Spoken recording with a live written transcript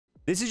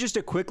This is just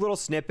a quick little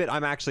snippet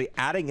I'm actually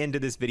adding into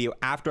this video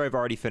after I've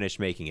already finished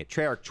making it.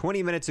 Treyarch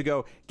 20 minutes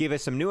ago gave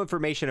us some new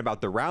information about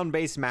the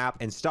round-based map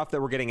and stuff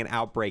that we're getting in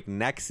Outbreak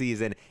next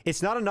season.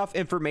 It's not enough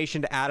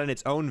information to add in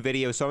its own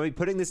video, so I'm going to be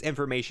putting this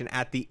information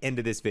at the end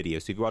of this video.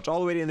 So if you watch all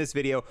the way to the end of this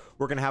video,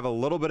 we're going to have a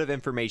little bit of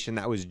information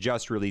that was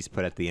just released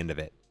put at the end of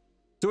it.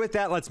 So with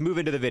that, let's move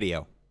into the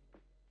video.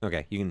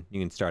 Okay, you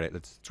can start it.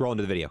 Let's roll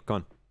into the video. Go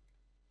on.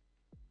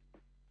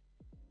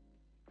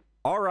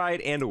 All right,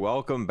 and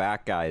welcome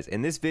back, guys.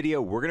 In this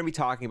video, we're going to be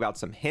talking about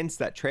some hints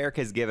that Treyarch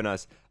has given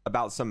us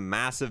about some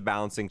massive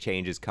balancing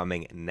changes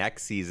coming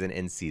next season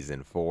in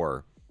Season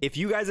 4. If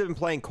you guys have been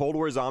playing Cold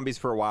War Zombies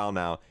for a while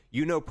now,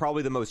 you know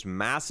probably the most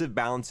massive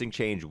balancing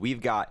change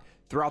we've got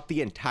throughout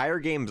the entire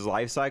game's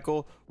life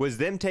cycle was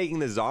them taking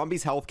the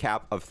zombies' health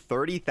cap of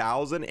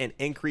 30,000 and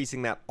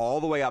increasing that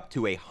all the way up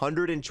to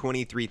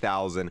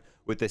 123,000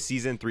 with the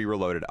Season 3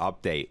 Reloaded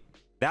update.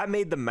 That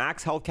made the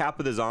max health cap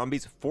of the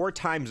zombies 4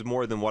 times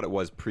more than what it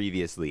was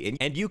previously.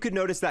 And you could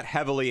notice that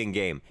heavily in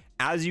game.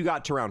 As you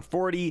got to around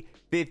 40,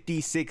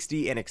 50,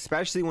 60, and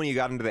especially when you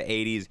got into the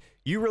 80s,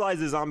 you realized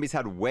the zombies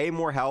had way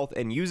more health,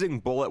 and using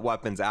bullet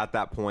weapons at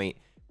that point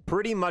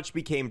pretty much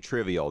became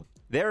trivial.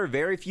 There are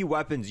very few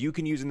weapons you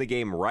can use in the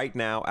game right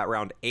now at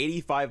around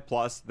 85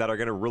 plus that are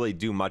going to really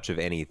do much of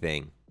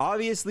anything.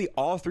 Obviously,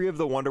 all 3 of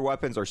the wonder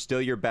weapons are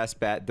still your best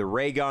bet. The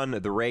ray gun,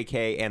 the ray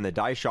K, and the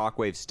die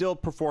shockwave still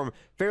perform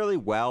fairly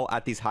well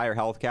at these higher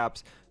health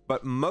caps,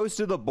 but most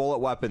of the bullet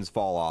weapons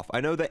fall off. I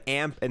know the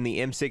amp and the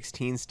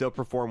M16 still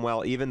perform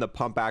well, even the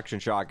pump action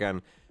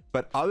shotgun,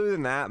 but other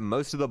than that,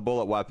 most of the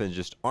bullet weapons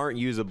just aren't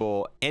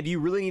usable, and you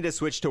really need to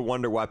switch to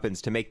wonder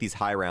weapons to make these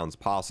high rounds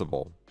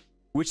possible.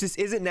 Which this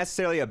isn't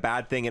necessarily a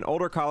bad thing. In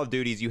older Call of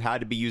Duties, you had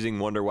to be using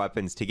wonder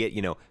weapons to get,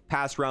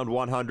 past round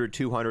 100,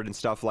 200, and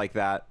stuff like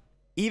that.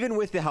 Even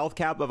with the health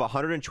cap of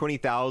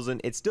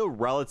 120,000, it's still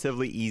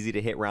relatively easy to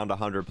hit round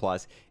 100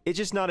 plus. It's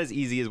just not as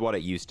easy as what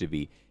it used to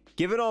be.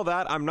 Given all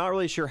that, I'm not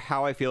really sure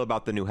how I feel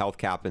about the new health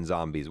cap in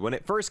zombies. When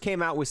it first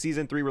came out with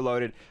Season 3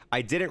 Reloaded,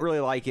 I didn't really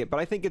like it, but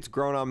I think it's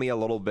grown on me a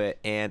little bit,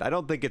 and I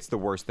don't think it's the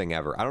worst thing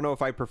ever. I don't know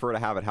if I prefer to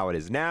have it how it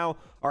is now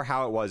or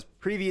how it was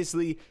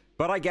previously,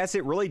 but I guess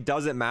it really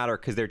doesn't matter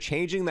because they're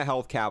changing the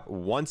health cap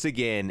once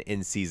again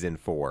in Season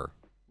 4.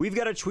 We've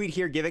got a tweet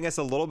here giving us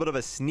a little bit of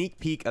a sneak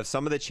peek of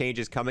some of the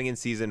changes coming in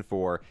Season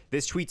 4.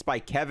 This tweet's by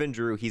Kevin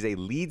Drew. He's a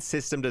lead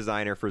system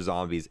designer for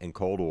zombies in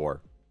Cold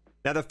War.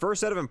 Now, the first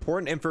set of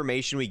important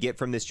information we get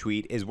from this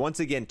tweet is once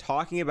again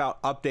talking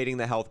about updating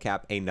the health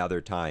cap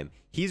another time.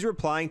 He's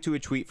replying to a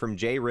tweet from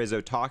Jay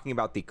Rizzo talking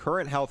about the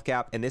current health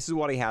cap, and this is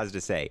what he has to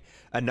say.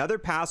 Another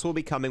pass will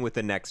be coming with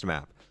the next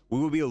map. We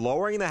will be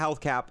lowering the health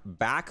cap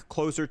back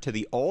closer to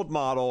the old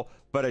model,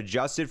 but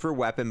adjusted for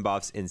weapon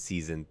buffs in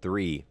Season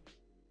 3.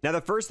 Now, the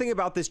first thing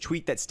about this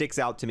tweet that sticks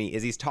out to me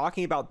is he's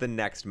talking about the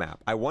next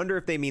map. I wonder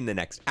if they mean the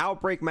next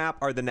Outbreak map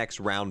or the next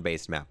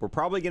round-based map. We're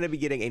probably going to be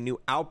getting a new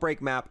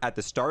Outbreak map at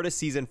the start of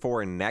Season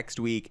 4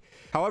 next week.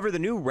 However, the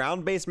new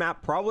round-based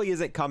map probably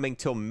isn't coming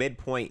till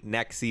midpoint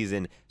next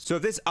season. So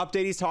if this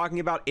update he's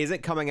talking about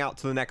isn't coming out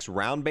to the next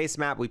round-based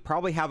map, we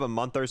probably have a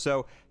month or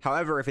so.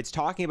 However, if it's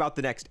talking about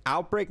the next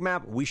Outbreak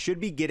map, we should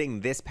be getting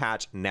this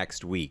patch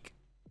next week.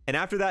 And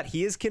after that,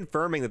 he is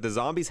confirming that the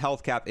zombies'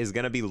 health cap is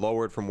going to be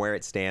lowered from where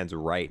it stands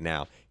right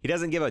now. He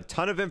doesn't give a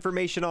ton of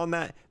information on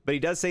that, but he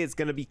does say it's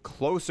going to be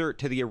closer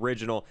to the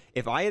original.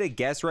 If I had to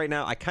guess right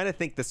now, I kind of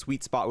think the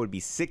sweet spot would be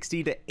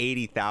 60 to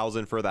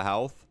 80,000 for the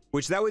health,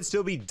 which that would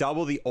still be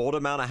double the old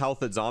amount of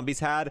health that zombies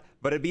had,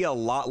 but it'd be a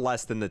lot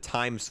less than the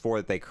 ×4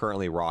 that they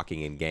currently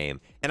rocking in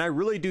game. And I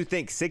really do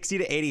think 60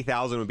 to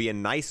 80,000 would be a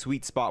nice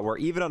sweet spot where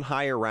even on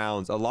higher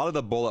rounds, a lot of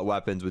the bullet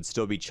weapons would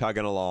still be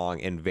chugging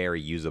along and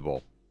very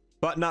usable.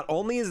 But not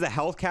only is the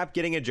health cap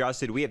getting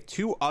adjusted, we have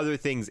 2 other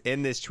things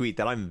in this tweet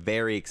that I'm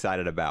very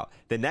excited about.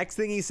 The next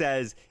thing he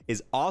says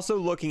is also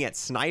looking at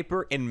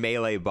sniper and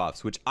melee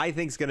buffs, which I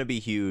think is going to be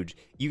huge.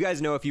 You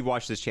guys know if you've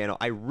watched this channel,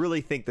 I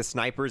really think the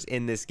snipers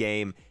in this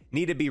game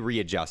need to be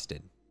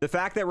readjusted. The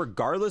fact that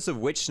regardless of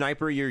which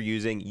sniper you're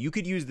using, you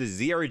could use the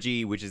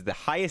ZRG, which is the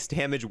highest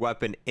damage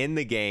weapon in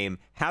the game,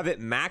 have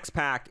it max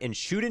packed and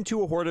shoot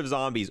into a horde of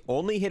zombies,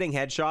 only hitting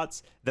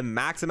headshots. The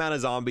max amount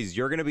of zombies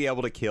you're going to be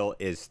able to kill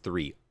is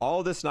 3.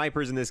 All the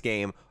snipers in this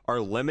game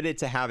are limited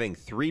to having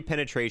 3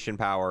 penetration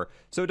power,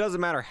 so it doesn't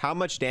matter how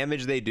much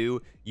damage they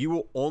do, you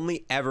will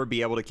only ever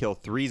be able to kill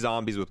 3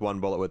 zombies with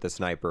 1 bullet with a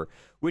sniper,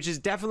 which is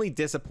definitely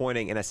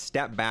disappointing and a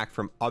step back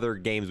from other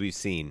games we've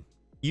seen.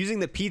 Using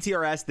the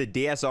PTRS, the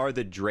DSR,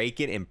 the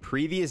Draken in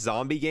previous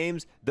zombie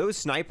games, those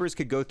snipers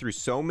could go through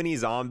so many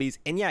zombies,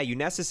 and yeah, you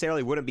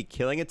necessarily wouldn't be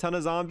killing a ton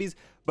of zombies,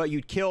 but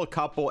you'd kill a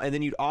couple, and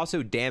then you'd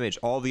also damage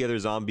all the other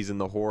zombies in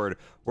the horde.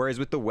 Whereas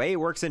with the way it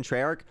works in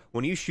Treyarch,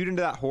 when you shoot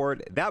into that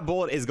horde, that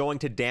bullet is going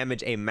to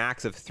damage a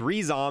max of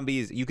 3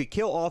 zombies. You could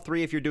kill all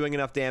 3 if you're doing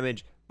enough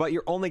damage, but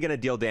you're only going to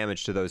deal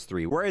damage to those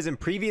 3. Whereas in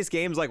previous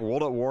games like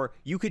World at War,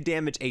 you could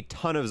damage a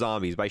ton of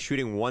zombies by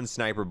shooting 1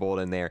 sniper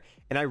bullet in there,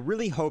 and I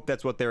really hope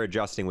that's what they're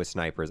adjusting with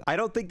snipers. I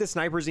don't think the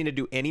snipers need to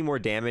do any more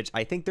damage.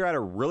 I think they're at a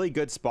really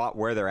good spot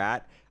where they're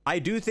at. I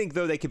do think,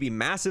 though, they could be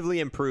massively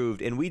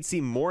improved, and we'd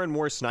see more and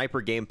more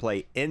sniper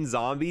gameplay in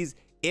zombies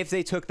if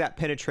they took that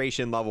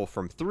penetration level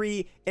from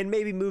 3 and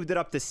maybe moved it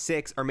up to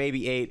 6 or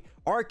maybe 8,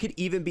 or it could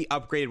even be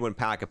upgraded when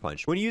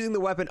pack-a-punch. When using the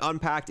weapon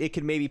unpacked, it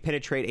could maybe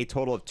penetrate a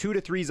total of 2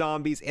 to 3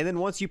 zombies, and then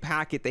once you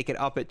pack it, they could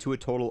up it to a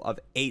total of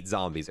 8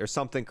 zombies or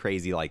something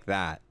crazy like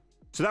that.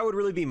 So that would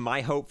really be my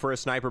hope for a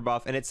sniper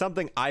buff, and it's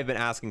something I've been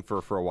asking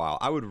for a while.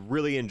 I would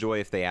really enjoy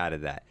if they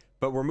added that.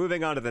 But we're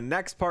moving on to the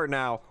next part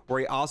now, where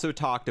he also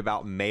talked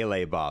about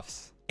melee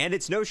buffs. And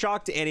it's no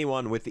shock to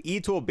anyone, with the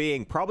E-tool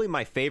being probably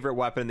my favorite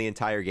weapon in the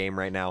entire game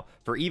right now.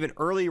 For even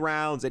early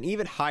rounds and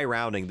even high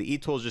rounding, the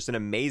E-tool is just an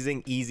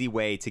amazing, easy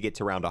way to get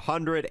to round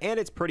 100, and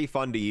it's pretty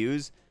fun to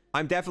use.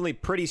 I'm definitely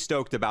pretty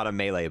stoked about a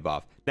melee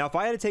buff. Now, if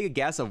I had to take a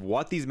guess of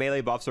what these melee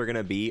buffs are going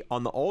to be,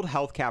 on the old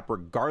health cap,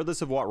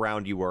 regardless of what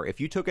round you were,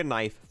 if you took a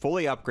knife,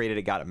 fully upgraded,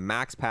 it got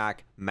max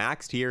pack,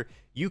 maxed here,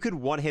 you could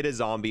one-hit a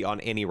zombie on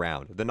any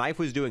round. The knife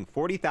was doing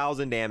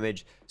 40,000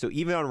 damage, so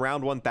even on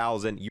round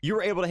 1,000, you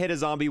were able to hit a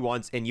zombie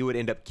once and you would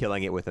end up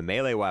killing it with a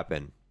melee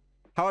weapon.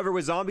 However,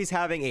 with zombies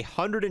having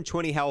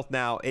 120 health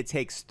now, it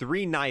takes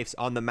 3 knives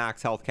on the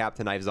max health cap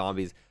to knife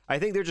zombies. I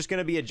think they're just going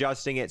to be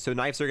adjusting it, so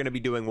knives are going to be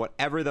doing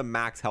whatever the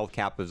max health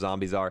cap of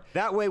zombies are.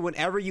 That way,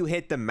 whenever you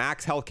hit the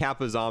max health cap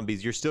of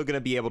zombies, you're still going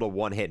to be able to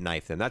one-hit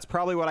knife them. That's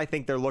probably what I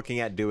think they're looking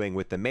at doing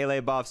with the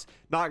melee buffs.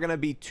 Not going to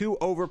be too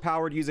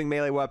overpowered using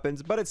melee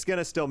weapons, but it's going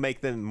to still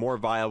make them more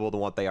viable than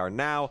what they are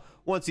now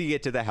once you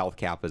get to the health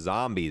cap of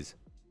zombies.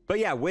 But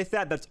yeah, with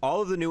that, that's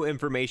all of the new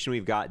information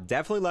we've got.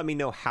 Definitely let me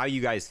know how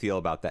you guys feel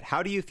about that.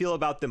 How do you feel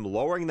about them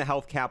lowering the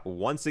health cap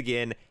once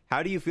again?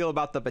 How do you feel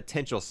about the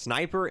potential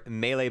sniper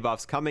melee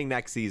buffs coming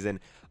next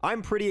season?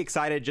 I'm pretty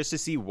excited just to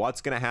see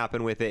what's going to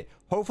happen with it.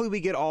 Hopefully we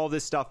get all of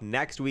this stuff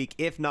next week.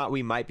 If not,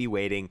 we might be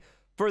waiting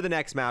for the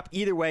next map.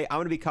 Either way, I'm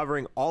going to be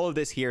covering all of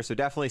this here, so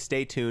definitely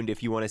stay tuned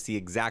if you want to see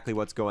exactly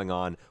what's going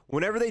on.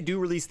 Whenever they do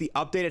release the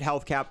updated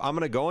health cap, I'm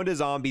going to go into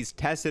zombies,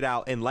 test it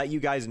out, and let you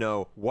guys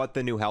know what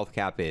the new health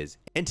cap is.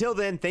 Until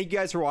then, thank you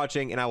guys for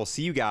watching, and I will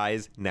see you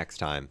guys next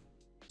time.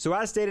 So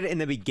as stated in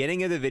the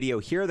beginning of the video,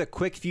 here are the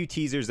quick few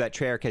teasers that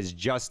Treyarch has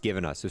just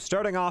given us. So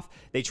starting off,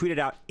 they tweeted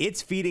out,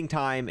 "It's feeding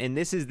time," and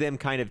this is them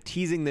kind of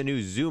teasing the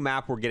new zoo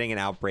map we're getting in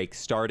Outbreak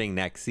starting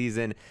next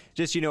season.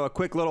 Just, you know, a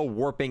quick little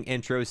warping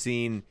intro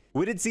scene.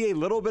 We did see a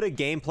little bit of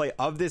gameplay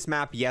of this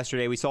map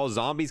yesterday. We saw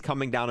zombies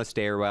coming down a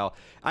stairwell.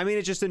 I mean,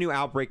 it's just a new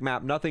Outbreak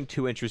map, nothing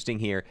too interesting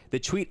here. The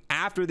tweet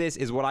after this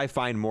is what I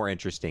find more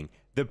interesting.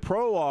 The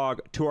prologue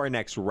to our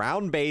next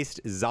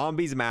round-based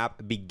zombies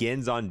map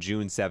begins on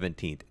June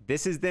 17th.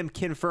 This is them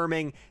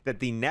confirming that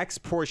the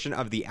next portion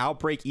of the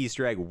Outbreak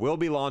Easter egg will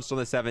be launched on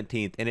the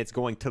 17th, and it's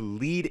going to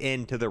lead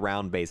into the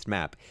round-based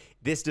map.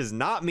 This does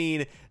not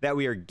mean that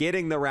we are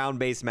getting the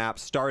round-based map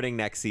starting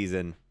next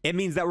season. It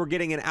means that we're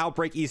getting an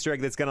Outbreak Easter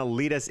egg that's going to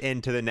lead us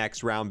into the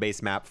next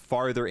round-based map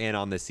farther in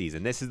on the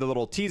season. This is the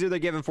little teaser they're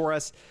giving for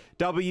us.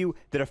 W,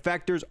 the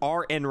defectors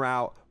are en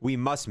route. We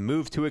must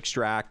move to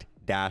extract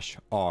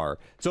 -R.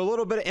 So a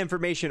little bit of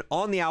information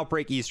on the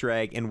Outbreak Easter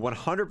egg and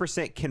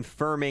 100%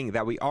 confirming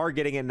that we are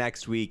getting it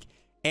next week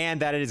and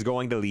that it is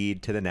going to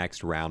lead to the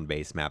next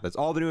round-based map. That's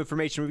all the new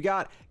information we've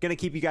got. Gonna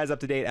keep you guys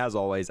up to date as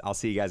always. I'll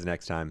see you guys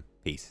next time.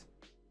 Peace.